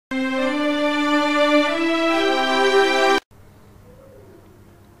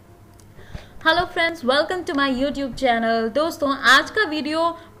Friends, welcome to my YouTube channel. दोस्तों, आज का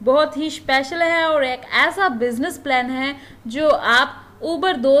वीडियो बहुत ही स्पेशल है और एक ऐसा बिजनेस प्लान है जो आप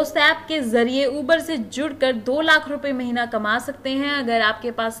उबर दोस्त ऐप के जरिए उबर से जुड़कर 2 लाख रुपए महीना कमा सकते हैं। अगर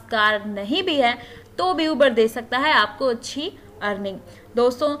आपके पास कार नहीं भी है तो भी उबर दे सकता है आपको अच्छी अर्निंग।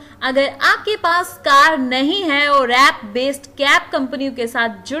 दोस्तों, अगर आपके पास कार नहीं है और ऐप बेस्ड कैब कंपनियों के साथ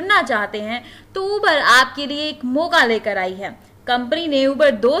जुड़ना चाहते हैं तो उबर आपके लिए एक मौका लेकर आई है। कंपनी ने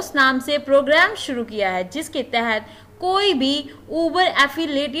उबर दोस्त नाम से प्रोग्राम शुरू किया है जिसके तहत कोई भी उबर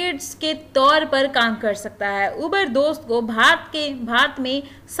एफिलिएट्स के तौर पर काम कर सकता है। उबर दोस्त को भारत में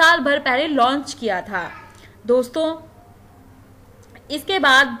साल भर पहले लॉन्च किया था। दोस्तों, इसके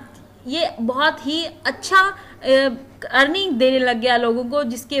बाद ये बहुत ही अच्छा अर्निंग देने लग गया लोगों को,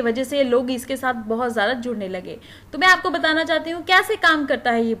 जिसकी वजह से लोग इसके साथ बहुत ज़्यादा जुड़ने लगे। तो मैं आपको बताना चाहती हूँ कैसे काम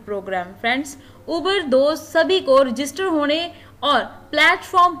करता है ये प्रोग्राम। फ्रेंड्स, उबर दोस्त सभी को रजिस्टर होने और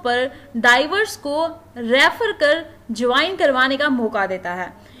प्लेटफॉर्म पर ड्राइवर्स को रेफर कर ज्वाइन करवाने का मौका देता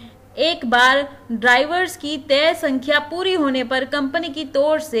है। एक बार ड्राइवर्स की तय संख्या पूरी होने पर कंपनी की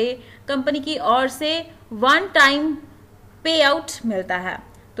ओर से वन टाइम पे आउट मिलता है।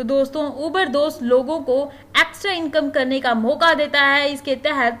 तो दोस्तों, उबर दोस्त लोगों को एक्स्ट्रा इनकम करने का मौका देता है। इसके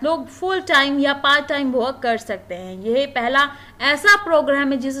तहत लोग फुल टाइम या पार्ट टाइम वर्क कर सकते हैं। यह पहला ऐसा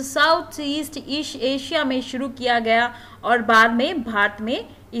प्रोग्राम है जिसे साउथ ईस्ट एशिया में शुरू किया गया और बाद में भारत में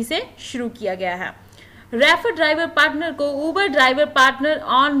इसे शुरू किया गया है। रेफर ड्राइवर पार्टनर को उबर driver partner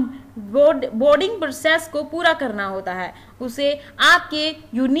on boarding process को पूरा करना होता है। उसे आपके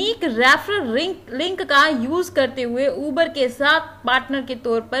यूनिक रेफरल लिंक का यूज करते हुए उबर के साथ पार्टनर के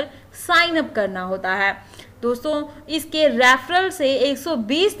तौर पर साइन अप करना होता है। दोस्तों, इसके रेफरल से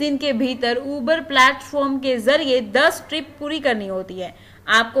 120 दिन के भीतर उबर प्लेटफॉर्म के जरिए 10 ट्रिप पूरी करनी होती है।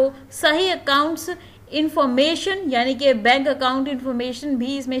 आपको सही अकाउंट्स इंफॉर्मेशन यानी कि बैंक अकाउंट इंफॉर्मेशन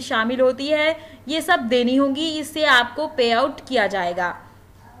भी इसमें शामिल होती है, ये सब देनी होगी। इससे आपको पे आउट किया जाएगा।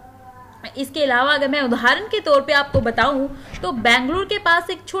 इसके अलावा अगर मैं उदाहरण के तौर पे आपको बताऊं तो बेंगलुरु के पास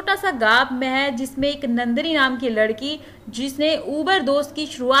एक छोटा सा गांव में है जिसमें एक नंदिनी नाम की लड़की, जिसने उबर दोस्त की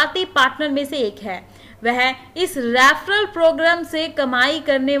शुरुआती पार्टनर में से एक है। वह इस रेफरल प्रोग्राम से कमाई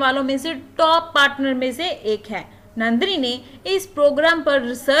करने वालों में से टॉप पार्टनर में से एक है। नंदिनी ने इस प्रोग्राम पर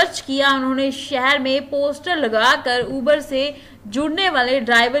रिसर्च किया। उन्होंने शहर में पोस्टर लगाकर उबर से जुड़ने वाले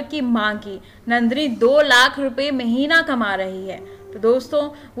ड्राइवर की मांग की। नंदिनी 2 लाख रुपए महीना कमा रही है। तो दोस्तों,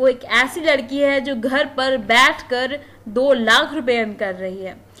 वो एक ऐसी लड़की है जो घर पर बैठकर 2 लाख रुपए अर्न कर रही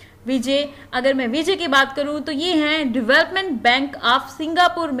है। विजय, अगर मैं विजय की बात करूं तो ये हैं डेवलपमेंट बैंक ऑफ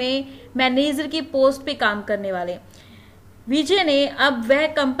सिंगापुर में मैनेजर की पोस्ट पे काम करने वाले। विजय ने अब वह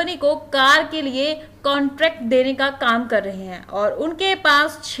कंपनी को कार के लिए कॉन्ट्रैक्ट देने का काम कर रहे हैं और उनके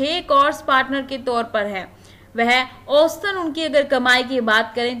पास 6 कोर्स पार्टनर के तौर पर है। वह औसतन उनकी अगर कमाई की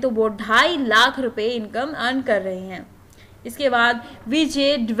बात करें तो वो 2.5 लाख रुपए इनकम अर्न कर रहे हैं। इसके बाद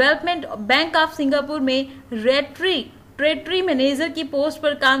विजय डेवलपमेंट बैंक ऑफ सिंगापुर में ट्रेटरी मैनेजर की पोस्ट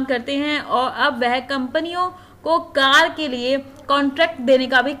पर काम करते हैं और अब वह कंपनियों को कार के लिए कॉन्ट्रैक्ट देने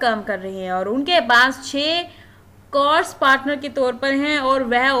का भी काम कर रहे हैं और उनके पास 6 कोर्स पार्टनर के तौर पर हैं और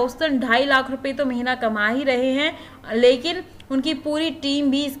वह औसतन 2.5 लाख रुपए तो महीना कमा ही रहे हैं, लेकिन उनकी पूरी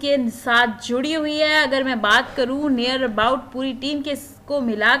टीम भी इसके साथ जुड़ी हुई है। अगर मैं बात करूं नियर अबाउट पूरी टीम को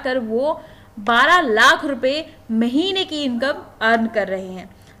मिलाकर वो 12 लाख रुपए महीने की इनकम अर्न कर रहे हैं।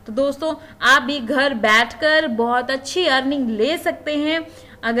 तो दोस्तों, आप भी घर बैठकर बहुत अच्छी अर्निंग ले सकते हैं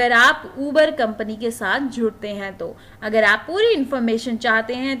अगर आप उबर कंपनी के साथ जुड़ते हैं। तो अगर आप पूरी इंफॉर्मेशन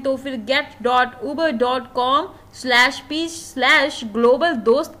चाहते हैं तो फिर get.uber.com/p/global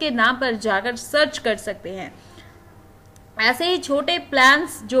दोस्त के नाम पर जाकर सर्च कर सकते हैं। ऐसे ही छोटे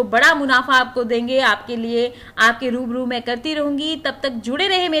प्लान्स जो बड़ा मुनाफा आपको देंगे आपके लिए आपके रूबरू में करती रहूंगी। तब तक जुड़े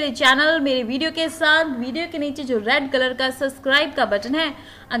रहे मेरे चैनल, मेरे वीडियो के साथ। वीडियो के नीचे जो रेड कलर का सब्सक्राइब का बटन है,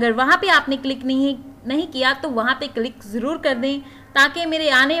 अगर वहां पे आपने क्लिक नहीं किया तो वहां पे क्लिक जरूर कर दें ताकि मेरे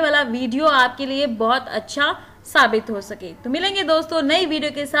आने वाला वीडियो आपके लिए बहुत अच्छा साबित हो सके। तो मिलेंगे दोस्तों नई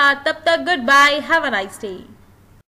वीडियो के साथ, तब तक good bye, have a nice day.